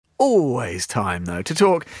always time, though, to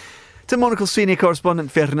talk to Monocle senior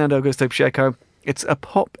correspondent Fernando Augusto Pacheco. It's a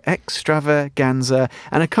pop extravaganza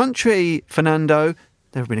and a country, Fernando.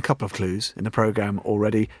 There have been a couple of clues in the programme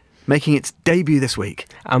already, making its debut this week.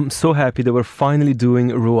 I'm so happy that we're finally doing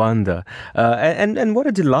Rwanda. And what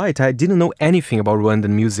a delight. I didn't know anything about Rwandan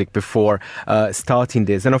music before starting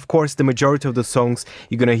this. And of course, the majority of the songs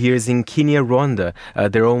you're going to hear is in Kinyarwanda,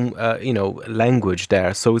 their own, language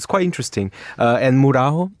there. So it's quite interesting. And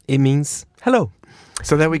Muraho, it means hello.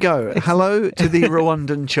 So there we go. Hello to the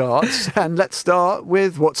Rwandan charts. And let's start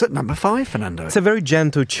with what's at number 5, Fernando. It's a very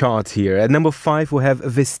gentle chart here. At number 5, we have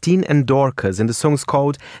Vestine and Dorcas, and the song's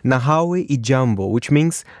called Nahawe Ijambo, which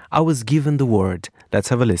means I was given the word. Let's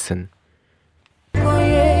have a listen.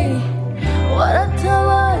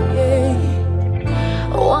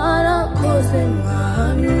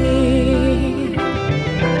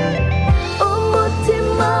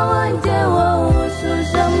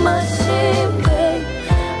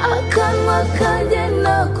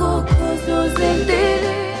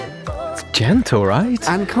 It's gentle, right?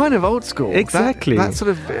 And kind of old school. Exactly. That sort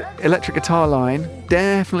of electric guitar line,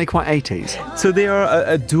 definitely quite 80s. So they are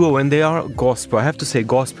a duo and they are gospel. I have to say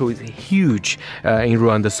gospel is huge in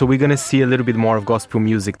Rwanda. So we're going to see a little bit more of gospel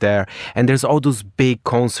music there. And there's all those big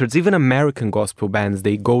concerts. Even American gospel bands,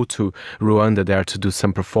 they go to Rwanda there to do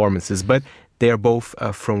some performances. But they are both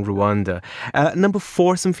from Rwanda. Number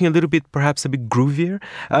 4, something a little bit, perhaps a bit groovier.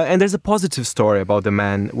 And there's a positive story about the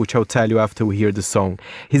man, which I'll tell you after we hear the song.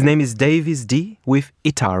 His name is Davis D with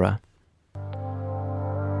Itara.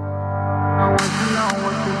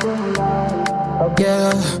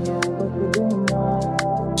 Yeah,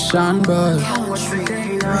 Sean Boy.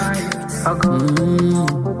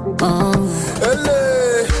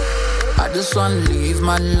 I just want to live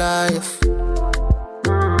my life.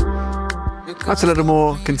 That's a little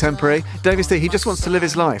more contemporary. Davis D, he just wants to live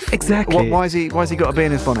his life. Exactly. Why has he got to be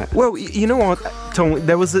in his bonnet? Well, you know what, Tom,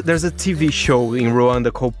 there's a TV show in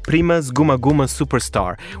Rwanda called Primas Guma Guma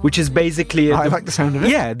Superstar, which is basically... I like the sound of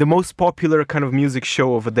it. Yeah, the most popular kind of music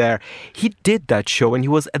show over there. He did that show and he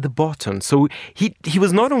was at the bottom. So he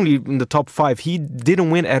was not only in the top 5, he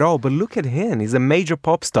didn't win at all, but look at him. He's a major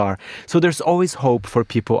pop star. So there's always hope for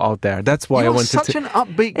people out there. That's why I wanted to... You're such an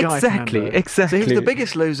upbeat guy, Exactly. So he was the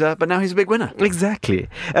biggest loser, but now he's a big winner. Exactly.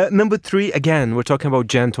 Number 3, again, we're talking about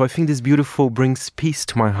gentle. I think this beautiful brings peace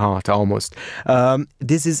to my heart almost.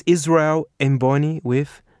 This is Israel Mboni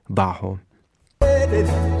with Baho.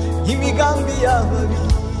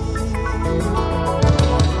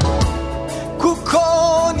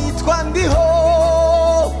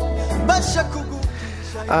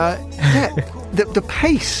 The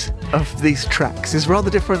pace of these tracks is rather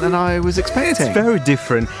different than I was expecting. It's very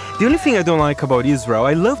different. The only thing I don't like about Israel,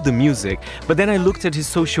 I love the music, but then I looked at his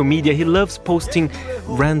social media. He loves posting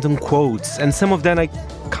random quotes, and some of them I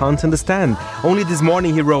can't understand. Only this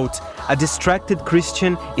morning he wrote, "A distracted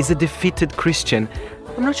Christian is a defeated Christian."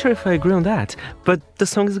 I'm not sure if I agree on that, but the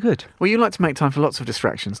song is good. Well, you like to make time for lots of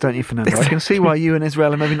distractions, don't you, Fernando? Exactly. I can see why you and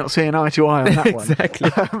Israel are maybe not seeing eye to eye on that one.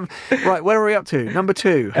 Exactly. Right, where are we up to? Number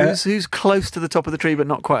 2. Who's close to the top of the tree but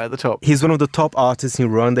not quite at the top? He's one of the top artists in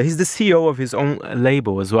Rwanda. He's the CEO of his own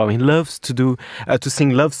label as well. He loves to sing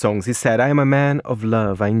love songs. He said, "I am a man of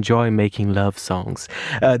love. I enjoy making love songs."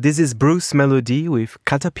 This is Bruce Melody with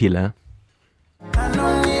Caterpillar.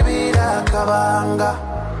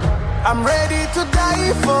 I'm ready to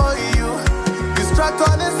die for you. Distract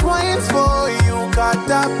all the swines for you.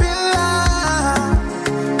 Caterpillar,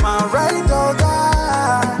 my right dog.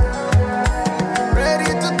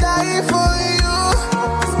 Ready to die for you.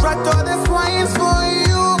 Distract all the swines for you.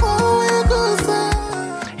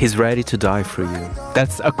 He's ready to die for you.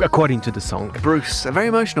 That's according to the song. Bruce, a very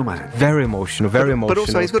emotional man. Very emotional, very emotional. But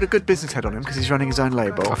also he's got a good business head on him because he's running his own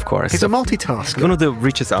label. Of course. He's a multitasker. He's one of the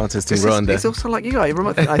richest artists in Rwanda. He's also like you, I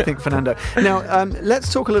think, Fernando. Now,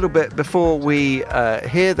 let's talk a little bit before we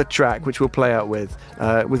hear the track, which we'll play out with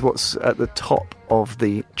what's at the top of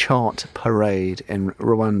the chart parade in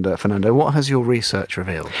Rwanda. Fernando, what has your research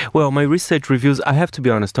revealed? Well, my research reveals, I have to be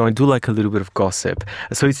honest, Tom, I do like a little bit of gossip.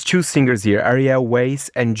 So it's 2 singers here, Ariel Weiss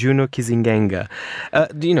and Juno Kizingenga.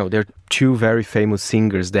 They're 2 very famous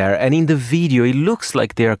singers there. And in the video, it looks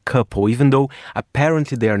like they're a couple, even though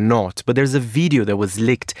apparently they are not. But there's a video that was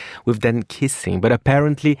leaked with them kissing. But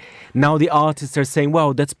apparently now the artists are saying,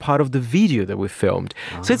 wow, that's part of the video that we filmed.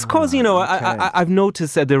 So it's causing, I've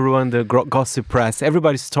noticed at the Rwanda gossip press,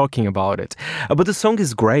 everybody's talking about it. But the song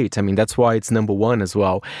is great. I mean, that's why it's number 1 as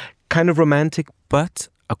well. Kind of romantic, but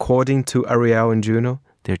according to Ariel and Juno,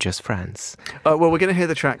 they're just friends. Well, we're going to hear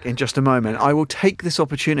the track in just a moment. I will take this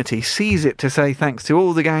opportunity, seize it, to say thanks to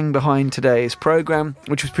all the gang behind today's programme,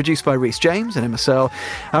 which was produced by Rhys James and Emma Searle.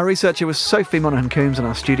 Our researcher was Sophie Monaghan-Coombs and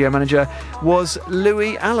our studio manager was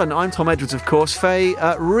Louis Allen. I'm Tom Edwards, of course. Faye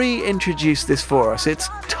reintroduced this for us. It's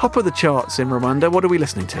top of the charts in Rwanda. What are we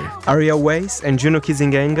listening to? Aria Ways and Juno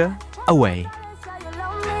Kizingenga, Away.